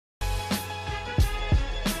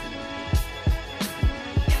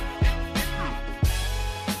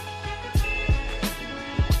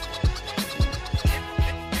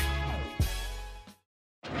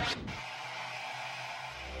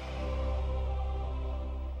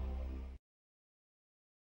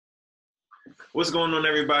What's going on,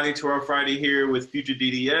 everybody? Tomorrow Friday here with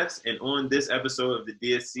FutureDDS, and on this episode of the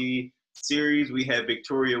DSC series, we have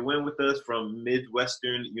Victoria Nguyen with us from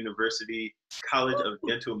Midwestern University College of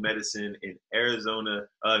Dental Medicine in Arizona,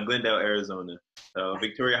 Glendale, Arizona.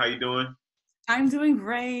 Victoria, how you doing? I'm doing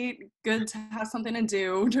great. Good to have something to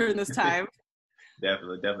do during this time.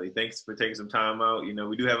 Definitely. Thanks for taking some time out.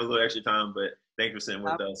 We do have a little extra time, but thanks for sitting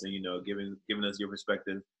with Yep. us and giving us your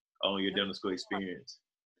perspective on your dental school experience.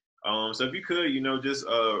 So if you could, if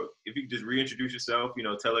you could just reintroduce yourself,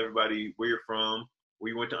 tell everybody where you're from,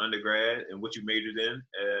 where you went to undergrad, and what you majored in,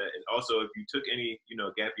 and also if you took any,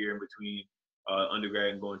 gap year in between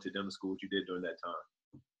undergrad and going to dental school, what you did during that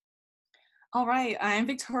time. All right, I'm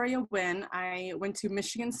Victoria Nguyen. I went to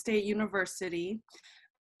Michigan State University.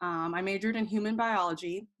 I majored in human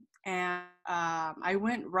biology, and I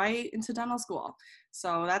went right into dental school.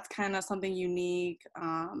 So that's kind of something unique.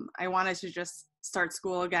 I wanted to just start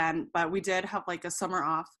school again, but we did have like a summer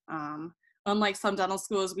off. Unlike some dental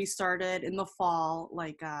schools, we started in the fall,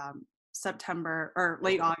 like September or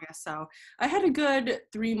late August. So I had a good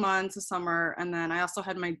 3 months of summer, and then I also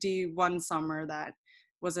had my D1 summer that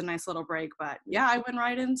was a nice little break. But yeah, I went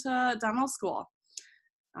right into dental school.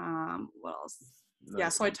 What else? Nice. Yeah,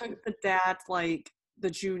 so I took the DAT like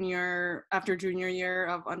after junior year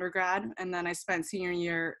of undergrad, and then I spent senior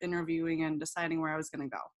year interviewing and deciding where I was going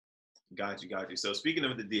to go. Got you. So speaking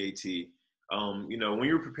of the DAT, when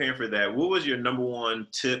you were preparing for that, what was your number one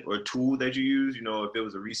tip or tool that you used? If it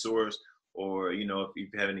was a resource, or if you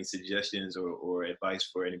have any suggestions or advice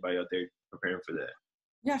for anybody out there preparing for that.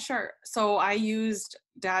 Yeah, sure. So I used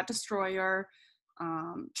DAT Destroyer,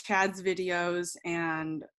 Chad's videos,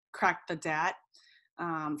 and Crack the DAT.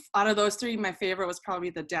 Out of those three, my favorite was probably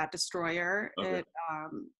the DAT Destroyer. Okay.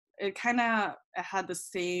 It kind of had the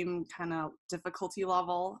same kind of difficulty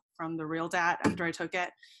level from the real DAT after I took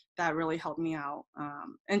it. That really helped me out.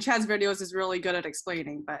 And Chad's videos is really good at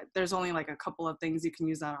explaining, but there's only like a couple of things you can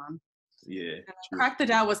use that on. Yeah. Crack the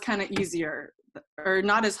DAT was kind of easier, or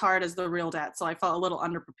not as hard as the real DAT, so I felt a little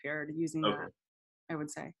underprepared using that, I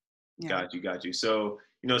would say. Yeah. Got you. So,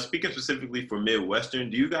 speaking specifically for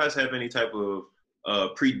Midwestern, do you guys have any type of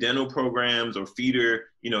pre-dental programs or feeder,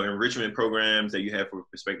 enrichment programs that you have for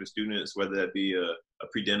prospective students, whether that be a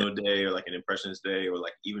pre-dental day or like an impressions day or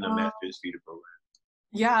like even a master's feeder program?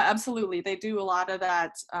 Yeah, absolutely. They do a lot of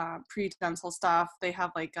that pre-dental stuff. They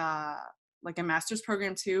have like a master's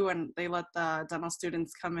program too, and they let the dental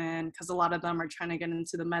students come in because a lot of them are trying to get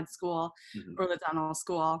into the med school or the dental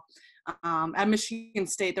school. At Michigan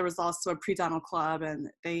State, there was also a pre-dental club, and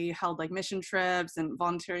they held like mission trips and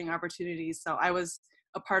volunteering opportunities. So I was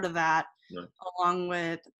a part of that, along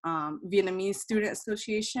with Vietnamese Student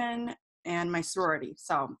Association and my sorority.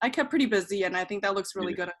 So I kept pretty busy, and I think that looks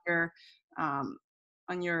really good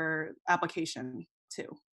on your application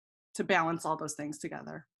too, to balance all those things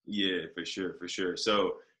together. Yeah, for sure.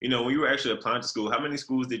 So, when you were actually applying to school, how many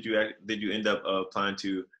schools did you end up applying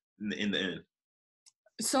to in the end?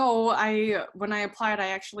 So when I applied, I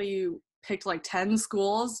actually picked like 10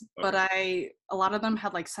 schools, but a lot of them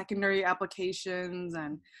had like secondary applications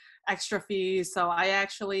and extra fees. So I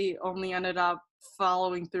actually only ended up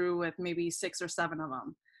following through with maybe 6 or 7 of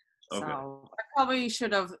them. So I probably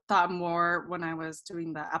should have thought more when I was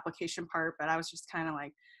doing the application part, but I was just kind of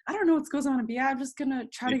like, I don't know what's going on. But yeah, I'm just going to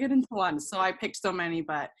try to get into one. So I picked so many,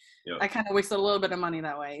 but I kind of wasted a little bit of money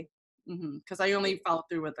that way because I only followed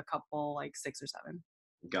through with a couple, like 6 or 7.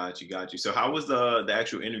 Got you. So how was the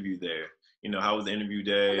actual interview there? How was the interview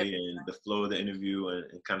day and the flow of the interview and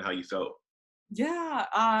kind of how you felt? Yeah,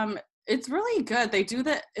 it's really good. They do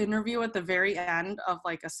the interview at the very end of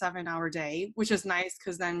like a 7-hour day, which is nice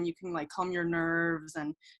because then you can like calm your nerves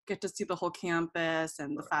and get to see the whole campus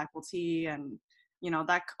and the faculty, and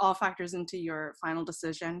that all factors into your final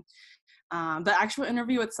decision. The actual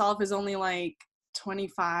interview itself is only like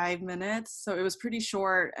 25 minutes, so it was pretty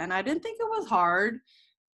short, and I didn't think it was hard.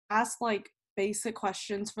 Asked like basic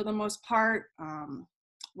questions for the most part.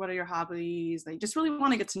 What are your hobbies? They just really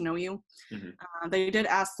want to get to know you. They did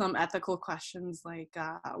ask some ethical questions like,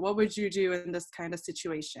 what would you do in this kind of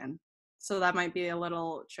situation? So that might be a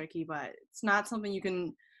little tricky, but it's not something you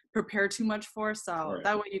can prepare too much for. So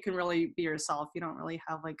that way you can really be yourself. You don't really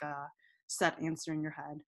have like a set answer in your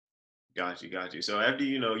head. Got you. So after,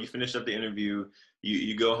 you finish up the interview,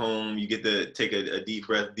 you go home, you get to take a deep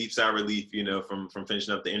breath, deep sigh of relief, from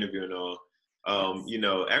finishing up the interview and all.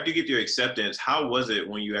 After you get your acceptance, how was it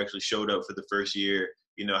when you actually showed up for the first year?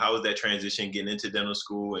 How was that transition getting into dental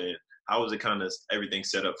school, and how was it kind of everything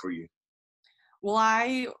set up for you? Well,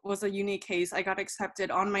 I was a unique case. I got accepted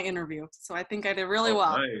on my interview, so I think I did really Oh,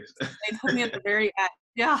 well. nice. They told me at the very end.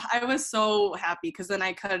 Yeah, I was so happy because then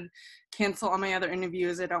I could cancel all my other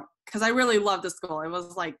interviews. Because I really loved the school. It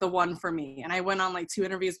was like the one for me. And I went on like 2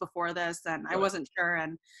 interviews before this, and I Right. wasn't sure.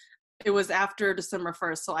 And it was after December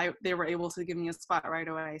 1st, so they were able to give me a spot right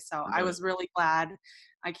away. So I Nice. was really glad.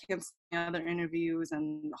 I canceled my other interviews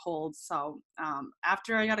and holds. So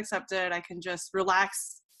after I got accepted, I can just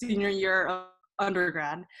relax senior year of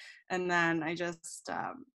undergrad, and then I just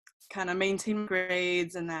kind of maintain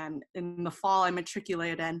grades. And then in the fall, I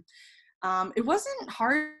matriculated. It wasn't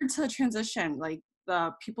hard to transition. Like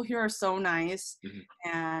the people here are so nice, Mhm.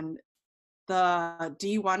 and the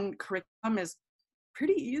D1 curriculum is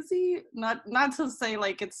pretty easy. Not to say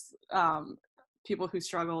like it's people who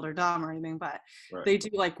struggled or dumb or anything, but Right. they do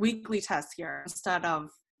like weekly tests here instead of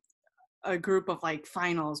a group of like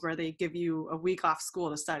finals where they give you a week off school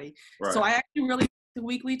to study. So Right. I actually really like the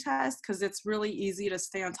weekly test because it's really easy to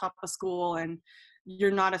stay on top of school and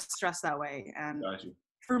you're not as stressed that way. And Got you.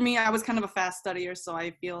 for me, I was kind of a fast studier, so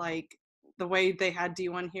I feel like the way they had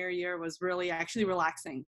D1 here year was really actually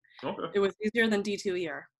relaxing. Okay. It was easier than D2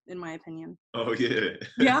 year, in my opinion. Oh, yeah.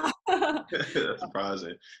 Yeah. That's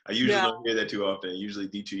surprising. I usually Yeah. don't hear that too often. Usually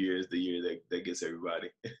D2 year is the year that gets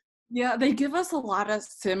everybody. Yeah, they give us a lot of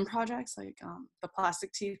sim projects, like the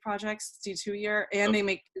plastic teeth projects, D2 year, and they Okay.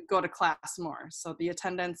 make you go to class more. So the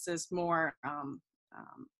attendance is more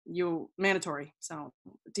you mandatory. So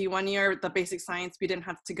D1 year, the basic science, we didn't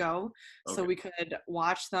have to go. So Okay. we could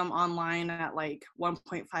watch them online at like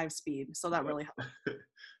 1.5 speed. So that really helped. Yep.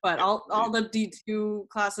 But Yeah. all the D2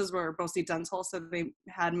 classes were mostly dental, so they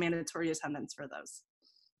had mandatory attendance for those.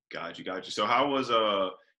 Got you, got you. So how was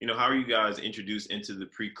how are you guys introduced into the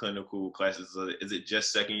preclinical classes? Is it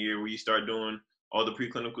just second year where you start doing all the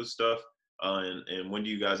preclinical stuff? And when do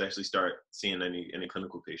you guys actually start seeing any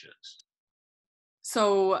clinical patients?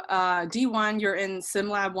 So D1, you're in sim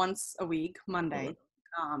lab once a week, Okay. Monday.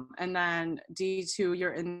 And then D2,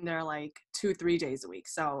 you're in there like 2, 3 days a week.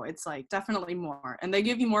 So it's like definitely more. And they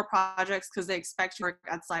give you more projects because they expect you to work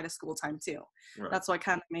outside of school time too. Right. That's what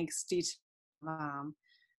kind of makes D2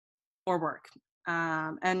 more work.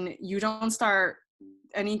 And you don't start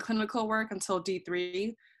any clinical work until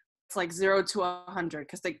D3. It's like 0 to 100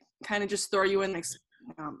 because they kind of just throw you in,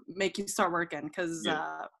 make you start working because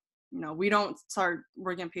Yeah. we don't start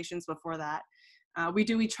working on patients before that. We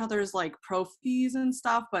do each other's like prophies and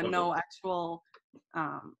stuff, but Okay. no actual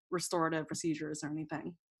restorative procedures or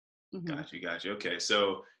anything. Hmm. Got you, got you. Okay.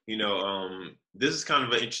 So, this is kind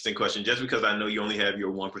of an interesting question just because I know you only have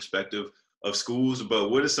your one perspective of schools, but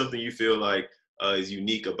what is something you feel like is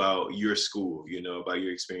unique about your school, about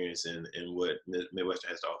your experience and what Midwestern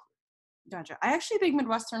has to offer? Gotcha. I actually think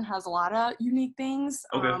Midwestern has a lot of unique things.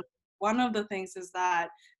 Okay. One of the things is that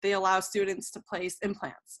they allow students to place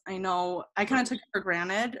implants. I know I kind of took Nice. it for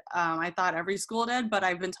granted. I thought every school did, but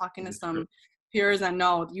I've been talking to Mhm. some peers and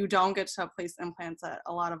no, you don't get to place implants at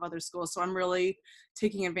a lot of other schools. So I'm really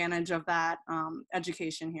taking advantage of that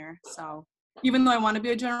education here. So even though I want to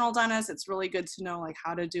be a general dentist, it's really good to know like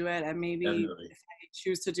how to do it, and maybe Definitely. if I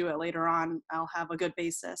choose to do it later on, I'll have a good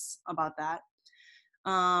basis about that.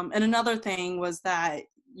 And another thing was that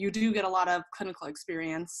you do get a lot of clinical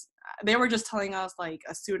experience. They were just telling us like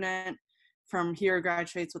a student from here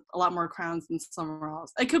graduates with a lot more crowns than somewhere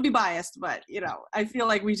else. I could be biased, but I feel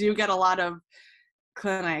like we do get a lot of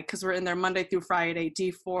clinic because we're in there Monday through Friday,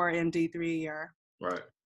 D4 and D3 year. Right.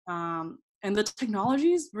 And the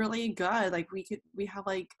technology is really good. Like we have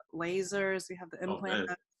like lasers, we have the Oh implant.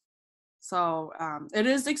 man. So it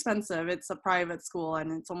is expensive. It's a private school,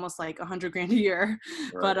 and it's almost like 100 grand a year.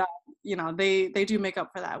 Right. But they do make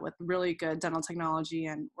up for that with really good dental technology,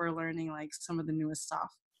 and we're learning like some of the newest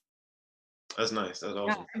stuff. That's nice. That's Yeah,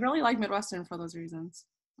 awesome. I really like Midwestern for those reasons.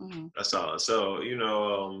 Hmm. That's solid. So,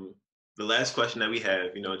 the last question that we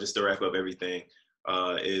have, just to wrap up everything,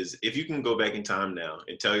 is if you can go back in time now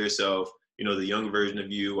and tell yourself, the young version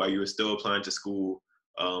of you while you were still applying to school,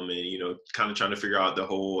 and kind of trying to figure out the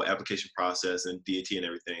whole application process and DAT and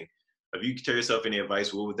everything. If you could tell yourself any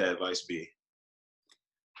advice, what would that advice be?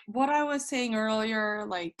 What I was saying earlier,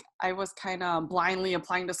 like I was kind of blindly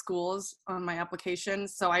applying to schools on my application,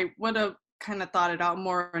 so I would have kind of thought it out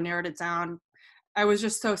more and narrowed it down. I was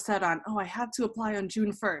just so set on, oh, I have to apply on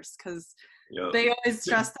June 1st because Yep. they always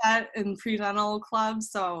stress that in predental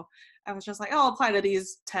clubs. So I was just like, oh, I'll apply to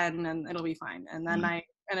these 10 and it'll be fine. And then Mhm. I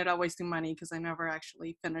ended up wasting money because I never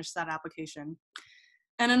actually finished that application.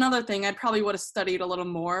 And another thing, I probably would have studied a little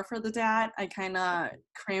more for the DAT. I kind of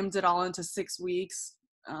crammed it all into 6 weeks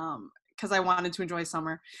because I wanted to enjoy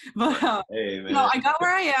summer. But Hey, you know, man. I got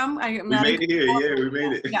where I am. We made it here. Yeah, we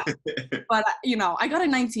made Yeah. it. But you know, I got a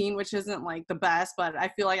 19, which isn't like the best, but I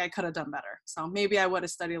feel like I could have done better. So maybe I would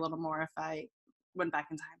have studied a little more if I went back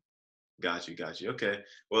in time. Got you, got you. Okay.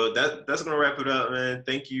 Well, that's gonna wrap it up, man.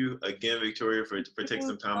 Thank you again, Victoria, for Thank taking you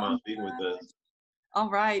some time so out speaking with us. much. All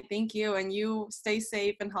right, thank you, and you stay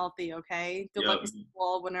safe and healthy. Okay. Good luck Yep, with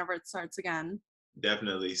school whenever it starts again.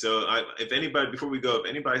 definitely. So, if anybody, before we go, if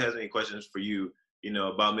anybody has any questions for you,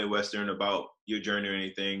 about Midwestern, about your journey or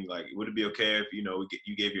anything, like, would it be okay if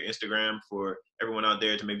you gave your Instagram for everyone out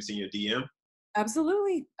there to maybe send you a DM?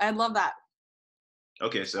 Absolutely, I'd love that.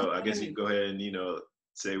 Okay, so I guess you can go ahead and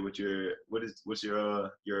say what's your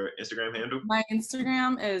Instagram handle? My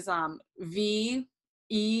Instagram is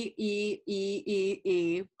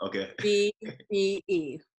VEEEEE Okay,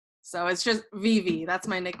 VEE. So it's just VV. That's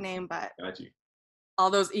my nickname, but got you. all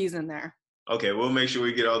those E's in there. Okay, we'll make sure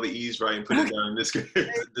we get all the E's right and put it down in this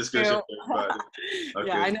description You. for everybody. Yeah,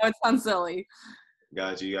 Okay, I know it sounds silly.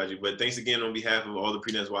 got you, got you. But thanks again on behalf of all the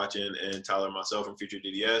pre-nets watching and Tyler and myself from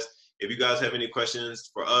FutureDDS. If you guys have any questions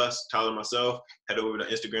for us, Tyler and myself, head over to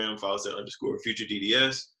Instagram, follow us at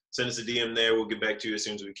 _FutureDDS. Send us a DM there. We'll get back to you as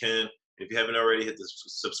soon as we can. If you haven't already, hit the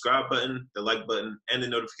subscribe button, the like button, and the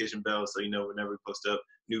notification bell so you know whenever we post up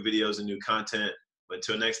new videos and new content. But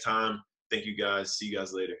until next time, thank you guys. See you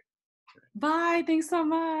guys later. Bye. Thanks so All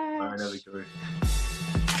right, now, much. Victoria.